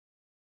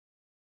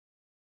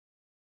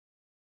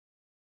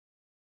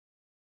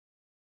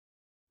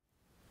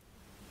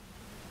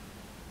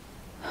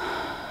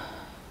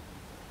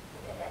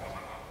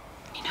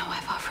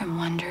often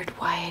wondered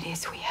why it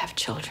is we have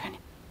children.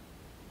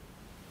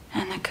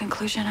 And the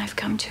conclusion I've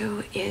come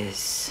to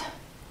is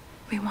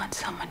we want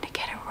someone to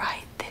get it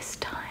right this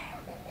time.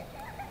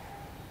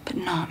 But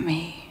not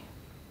me.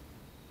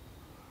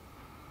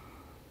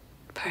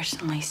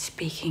 Personally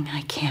speaking,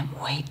 I can't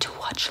wait to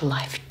watch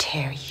life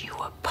tear you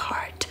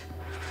apart.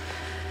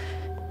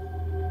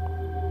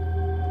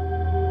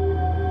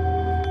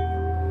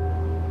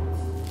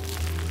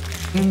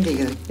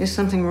 India, is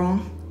something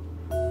wrong?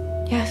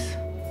 Yes.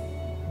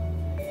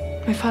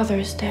 My father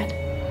is dead.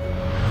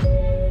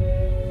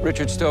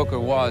 Richard Stoker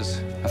was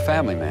a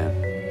family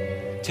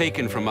man,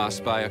 taken from us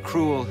by a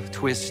cruel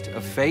twist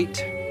of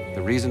fate,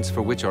 the reasons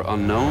for which are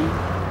unknown.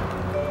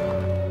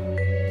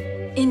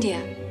 India,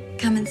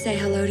 come and say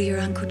hello to your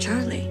Uncle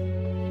Charlie.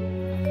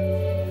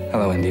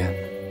 Hello, India.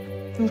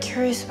 I'm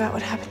curious about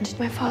what happened to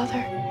my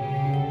father.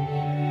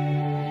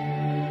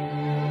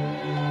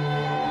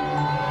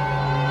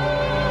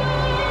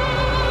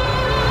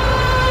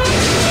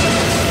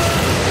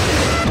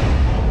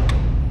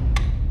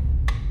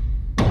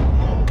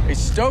 Hey,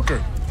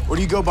 Stoker, or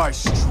do you go by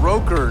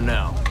Stroker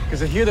now?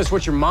 Because I hear that's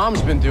what your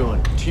mom's been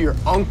doing to your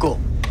uncle.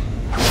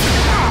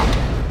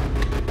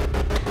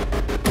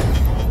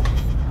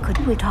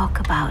 Could we talk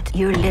about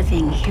you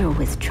living here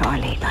with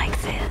Charlie like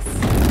this?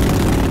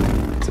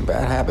 It's a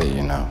bad habit,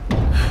 you know.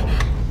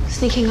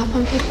 Sneaking up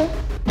on people?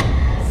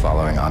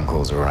 Following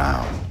uncles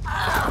around.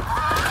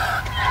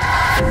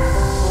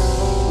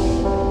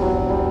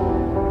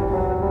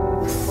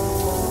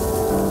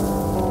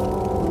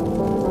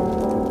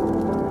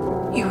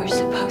 You were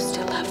supposed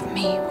to love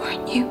me,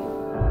 weren't you?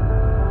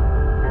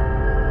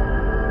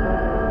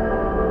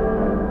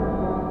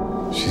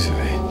 She's of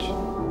age.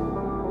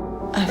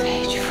 Of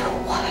age for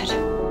what?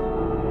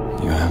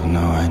 You have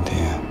no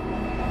idea.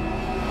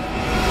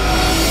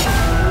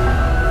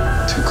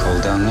 Too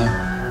cold down there?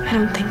 I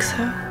don't think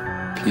so.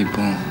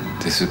 People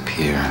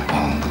disappear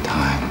all the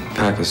time.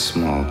 Pack a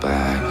small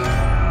bag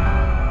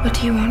What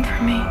do you want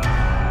from me?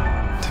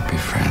 to be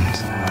friends.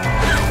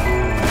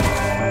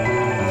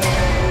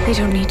 We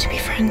don't need to be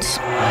friends.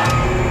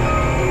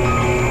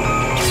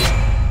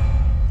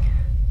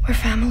 We're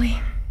family.